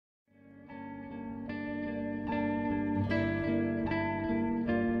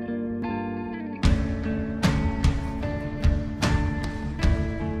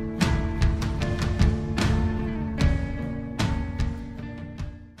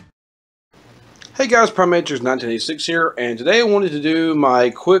Hey guys, Primators1986 here, and today I wanted to do my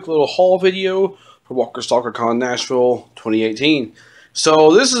quick little haul video for Walker Stalker Con Nashville 2018.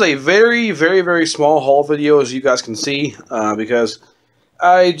 So this is a very small haul video, as you guys can see, because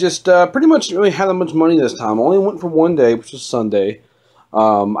I just pretty much didn't really have that much money this time. I only went for one day, which was Sunday.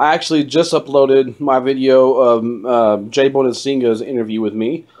 I actually just uploaded my video of J Bonansinga's interview with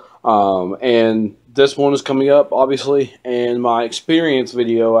me, and this one is coming up, obviously, and my experience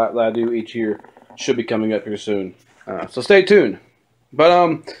video that I do each year should be coming up here soon. So stay tuned.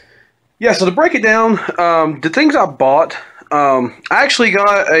 But, yeah, so to break it down, the things I bought, I actually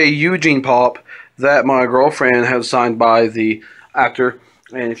got a Eugene Pop that my girlfriend has signed by the actor.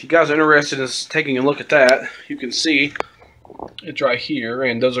 And if you guys are interested in taking a look at that, you can see it's right here.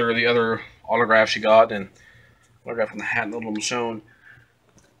 And those are the other autographs she got, and autograph from the hat and the little shown.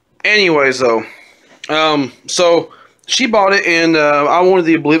 Anyways, though, so she bought it, and I wanted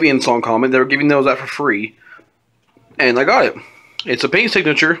the Oblivion song comment. They were giving those out for free, and I got it. It's a paint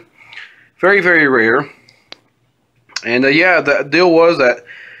signature, very rare. And yeah, the deal was that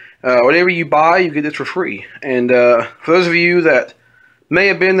whatever you buy, you get this for free. And for those of you that may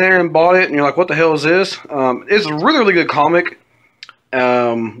have been there and bought it, and you're like, "What the hell is this?" It's a really good comic,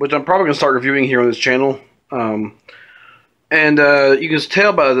 which I'm probably gonna start reviewing here on this channel. And you can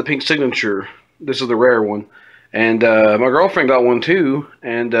tell by the pink signature, this is the rare one. And my girlfriend got one too,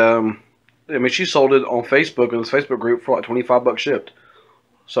 and I mean, she sold it on Facebook, in this Facebook group, for like 25 bucks shipped.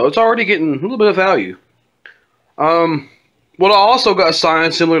 So it's already getting a little bit of value. What I also got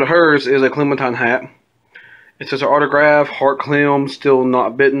signed, similar to hers, is a Clementine hat. It says her autograph, Heart Clem, still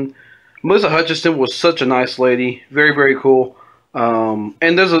not bitten. Melissa Hutchinson was such a nice lady, very cool.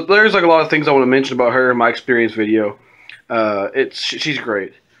 And there's like a lot of things I want to mention about her in my experience video. She's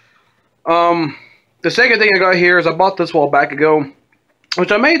great. The second thing I got here is I bought this a while back ago,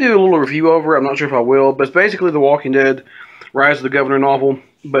 which I may do a little review over. I'm not sure if I will, but it's basically the Walking Dead Rise of the Governor novel,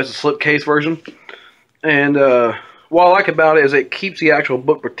 but it's a slipcase version. And what I like about it is it keeps the actual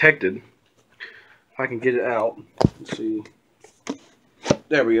book protected. If I can get it out, let's see.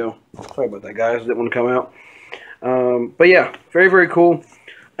 There we go. Sorry about that, guys. Didn't want to come out. But yeah, very cool.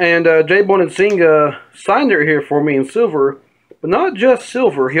 And J Bonansinga signed it here for me in silver. But not just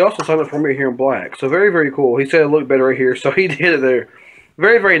silver, he also signed it for me here in black. So very cool. He said it looked better right here, so he did it there.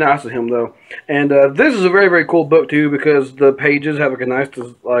 Very nice of him, though. And this is a very cool book, too, because the pages have like a nice,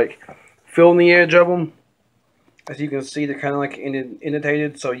 like, fill in the edge of them. As you can see, they're kind of like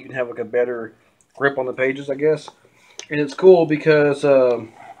indentated, so you can have like a better grip on the pages, I guess. And it's cool because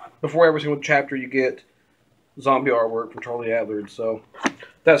before every single chapter, you get zombie artwork from Charlie Adler, so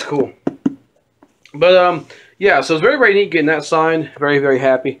that's cool. But, yeah, so it's very neat getting that signed. Very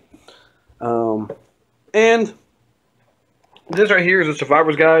happy. And this right here is a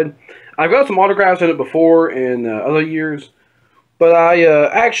Survivor's Guide. I've got some autographs in it before in other years. But I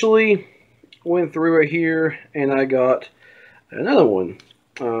actually went through right here and I got another one.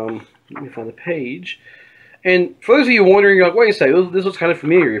 Let me find the page. And for those of you wondering, you're like, wait a second, this looks kind of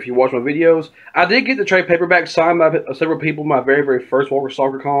familiar if you watch my videos. I did get the trade paperback signed by several people my very first Walker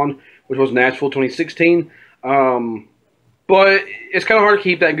Stalker Con, which was Nashville 2016. But it's kind of hard to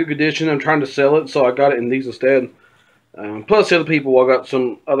keep that in good condition. I'm trying to sell it, so I got it in these instead. Plus the other people, I got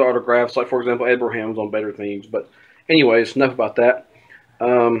some other autographs, like for example, Abraham's on Better Things. But anyways, enough about that.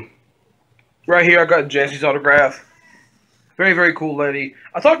 Right here, I got Jesse's autograph. Very cool lady.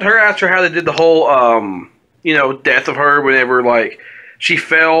 I talked to her, asked her how they did the whole, you know, death of her whenever, like, she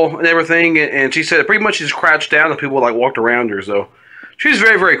fell and everything. And she said pretty much she just crouched down and people, like, walked around her. So she's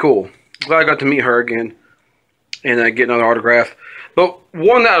very cool. Glad I got to meet her again and get another autograph. But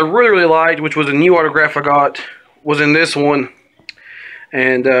one that I really liked, which was a new autograph I got, was in this one.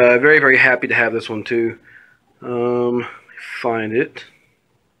 And very happy to have this one, too. Find it.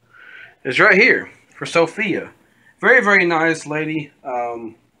 It's right here for Sophia. Very nice lady.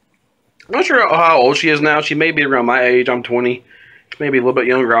 I'm not sure how old she is now. She may be around my age. I'm 20. Maybe a little bit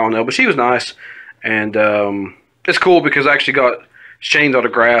younger, I don't know. But she was nice. And it's cool because I actually got Shane's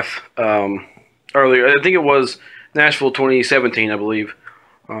autograph earlier. I think it was Nashville 2017, I believe.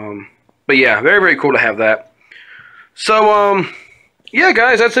 But yeah, very cool to have that. So, yeah,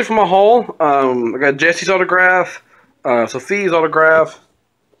 guys, that's it for my haul. I got Jesse's autograph, Sophia's autograph,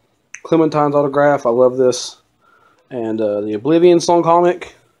 Clementine's autograph. I love this. And the Oblivion song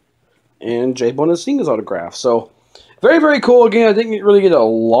comic, and J Bonansinga's autograph. So, very cool. Again, I didn't really get a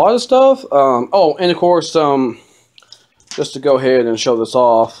lot of stuff. Oh, and of course, just to go ahead and show this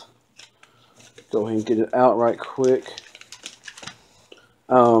off, go ahead and get it out right quick.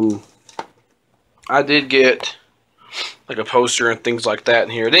 I did get like a poster and things like that in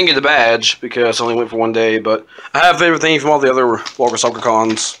here. I didn't get the badge because I only went for 1 day, but I have everything from all the other Walker Stalker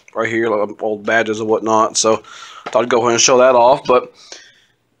cons right here, like old badges and whatnot. So I thought I'd go ahead and show that off. But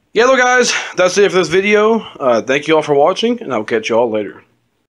yeah, though, guys, that's it for this video. Thank you all for watching, and I'll catch you all later.